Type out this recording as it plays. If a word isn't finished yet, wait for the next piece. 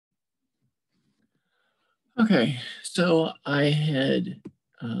Okay, so I had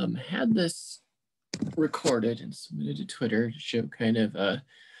had this recorded and submitted to Twitter to show kind of a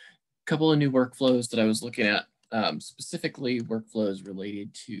couple of new workflows that I was looking at, specifically workflows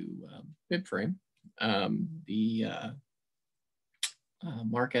related to Bibframe. The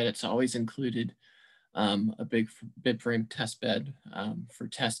MarcEdit's always included a big Bibframe testbed for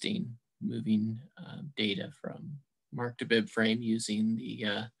testing, moving data from Marc to Bibframe using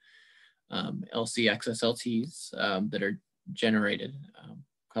the LC XSLTs that are generated.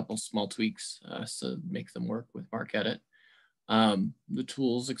 A couple small tweaks to make them work with MarcEdit. The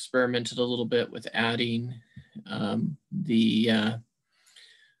tools experimented a little bit with adding the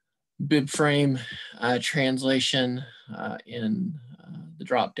Bibframe translation in the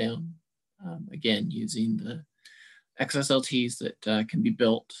dropdown. Again, using the XSLTs that can be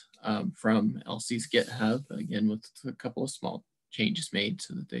built from LC's GitHub, again, with a couple of small changes made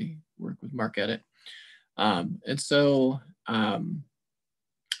so that they work with MarcEdit. And so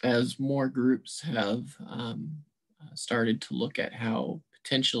as more groups have started to look at how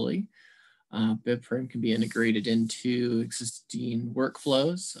potentially Bibframe can be integrated into existing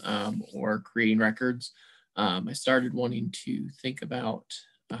workflows or creating records, I started wanting to think about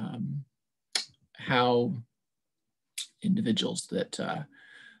how individuals that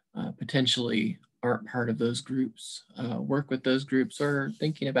potentially aren't part of those groups work with those groups, or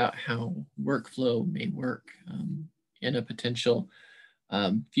thinking about how workflow may work in a potential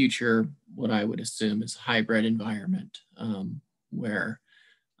future, what I would assume is hybrid environment where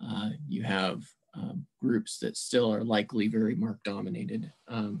you have groups that still are likely very Marc dominated,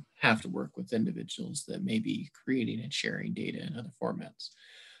 have to work with individuals that may be creating and sharing data in other formats.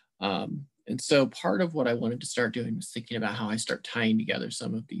 And so part of what I wanted to start doing was thinking about how I start tying together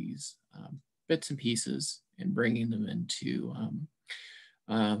some of these bits and pieces and bringing them into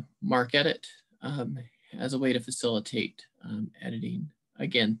MarcEdit as a way to facilitate editing.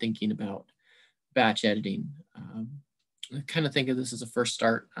 Again, thinking about batch editing. I kind of think of this as a first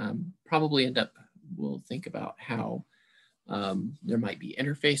start. Probably we'll think about how there might be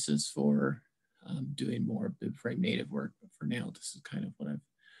interfaces for doing more Bibframe native work. But for now, this is kind of what I've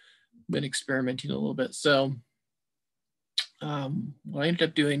been experimenting a little bit. So what I ended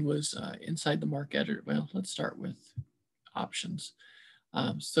up doing was inside the MarcEditor, well, let's start with options.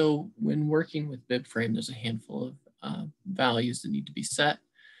 So when working with Bibframe, there's a handful of values that need to be set.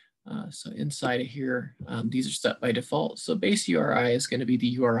 So inside of here, these are set by default. So base URI is going to be the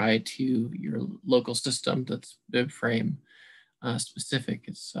URI to your local system that's Bibframe specific.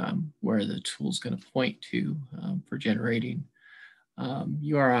 It's where the tool is going to point to for generating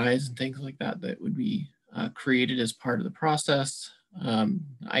URIs and things like that that would be created as part of the process.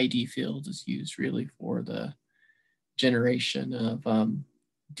 ID field is used really for the generation of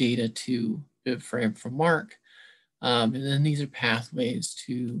data to Bibframe from Marc. And then these are pathways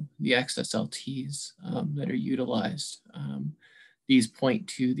to the XSLTs that are utilized. These point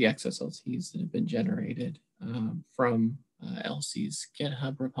to the XSLTs that have been generated from LC's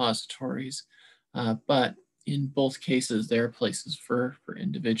GitHub repositories. But in both cases, there are places for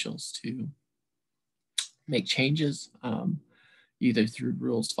individuals to make changes, either through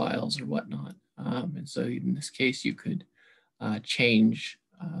rules files or whatnot. And so in this case, you could change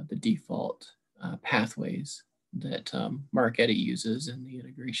the default pathways that MarcEdit uses in the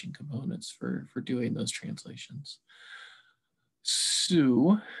integration components for doing those translations.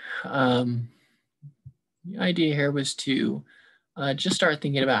 So the idea here was to just start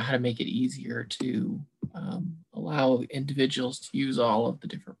thinking about how to make it easier to allow individuals to use all of the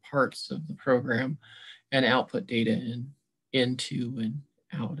different parts of the program and output data into and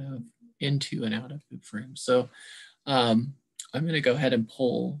out of Bibframe. So I'm going to go ahead and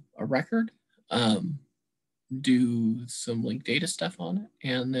pull a record, do some linked data stuff on it,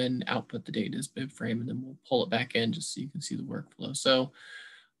 and then output the data as Bibframe, and then we'll pull it back in just so you can see the workflow. So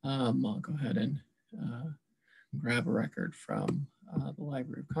I'll go ahead and grab a record from the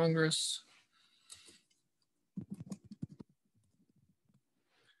Library of Congress.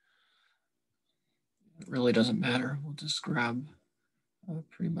 It really doesn't matter. We'll just grab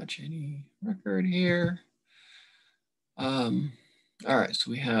pretty much any record here. All right,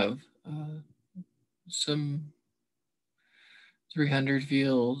 so we have some 300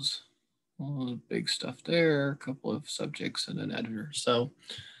 fields, all the big stuff there, a couple of subjects and an editor. So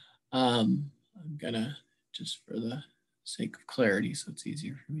I'm gonna, just for the sake of clarity, so it's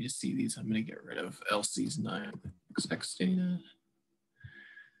easier for me to see these, I'm gonna get rid of LC's 9XX data.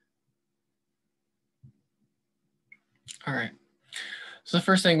 All right, so the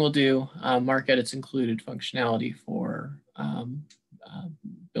first thing we'll do, MarcEdit's included functionality for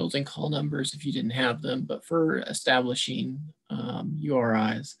building call numbers if you didn't have them, but for establishing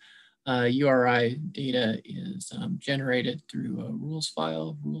URIs, URI data is generated through a rules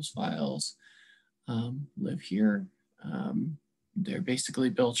file. Rules files live here. They're basically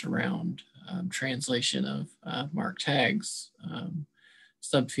built around translation of MARC tags,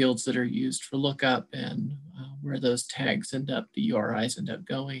 subfields that are used for lookup, and where those tags end up, the URIs end up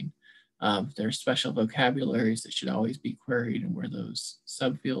going. There's special vocabularies that should always be queried and where those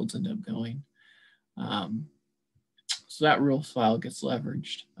subfields end up going. So that rules file gets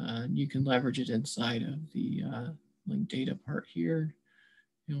leveraged. You can leverage it inside of the link data part here.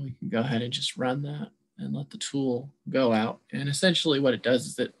 And we can go ahead and just run that and let the tool go out. And essentially what it does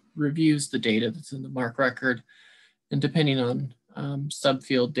is it reviews the data that's in the MARC record, and depending on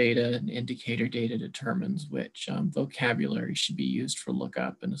subfield data and indicator data determines which vocabulary should be used for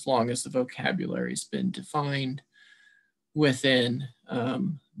lookup. And as long as the vocabulary has been defined within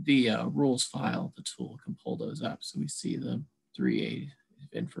the rules file, the tool can pull those up. So we see the 3A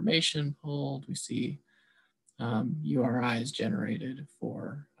information pulled. We see URIs generated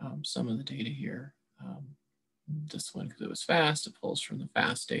for some of the data here. This one, because it was fast, it pulls from the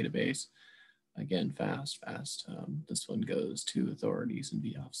fast database. Again, fast. This one goes to authorities and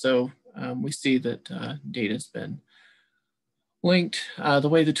VOF. So we see that data's been linked. The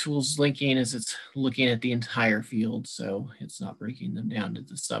way the tool's linking is it's looking at the entire field, so it's not breaking them down to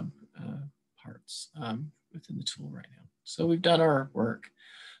the sub parts within the tool right now. So we've done our work.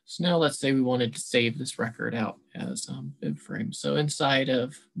 So now let's say we wanted to save this record out as Bibframe. So inside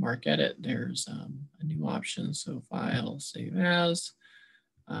of MarcEdit, there's a new option. So File, Save As.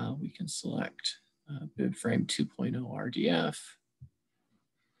 We can select Bibframe 2.0 RDF.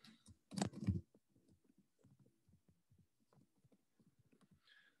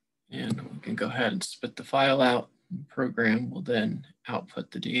 And we can go ahead and spit the file out. The program will then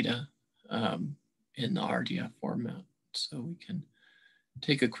output the data in the RDF format. So we can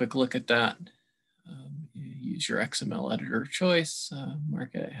take a quick look at that. Use your XML editor of choice.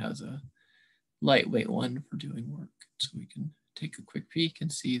 MarcEdit has a lightweight one for doing work. So we can take a quick peek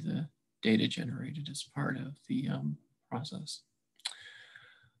and see the data generated as part of the process.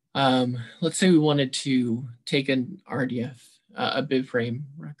 Let's say we wanted to take an RDF, a Bibframe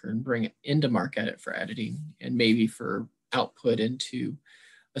record, and bring it into MarcEdit for editing, and maybe for output into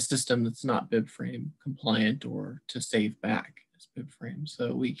a system that's not Bibframe compliant, or to save back as Bibframe.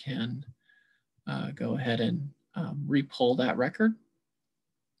 So we can go ahead and repull that record.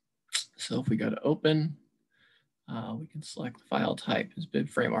 So if we go to open, we can select the file type as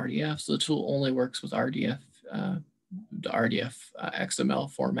Bibframe RDF. So the tool only works with RDF, the RDF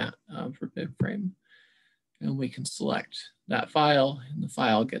XML format for Bibframe. And we can select that file, and the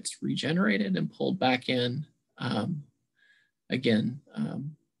file gets regenerated and pulled back in. Again,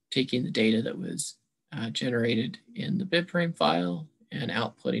 taking the data that was generated in the Bibframe file and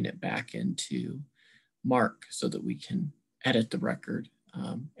outputting it back into MARC so that we can edit the record.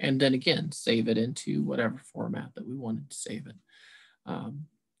 And then again, save it into whatever format that we wanted to save it.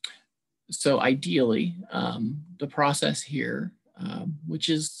 So ideally, the process here, which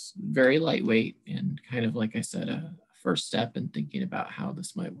is very lightweight and kind of, like I said, a first step in thinking about how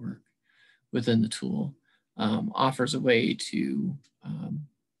this might work within the tool, offers a way to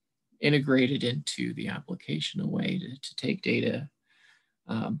integrate it into the application, a way to take data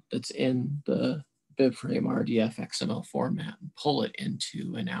that's in the Bibframe RDF XML format and pull it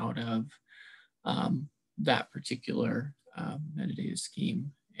into and out of that particular metadata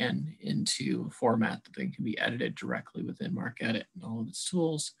scheme and into a format that then can be edited directly within MarcEdit and all of its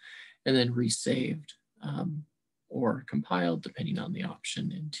tools, and then resaved or compiled, depending on the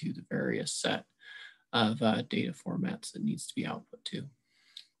option, into the various set of data formats that needs to be output to.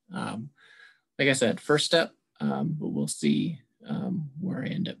 Like I said, first step, but we'll see where I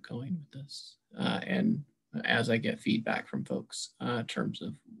end up going with this. And as I get feedback from folks in terms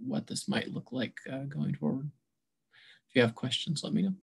of what this might look like going forward. If you have questions, let me know.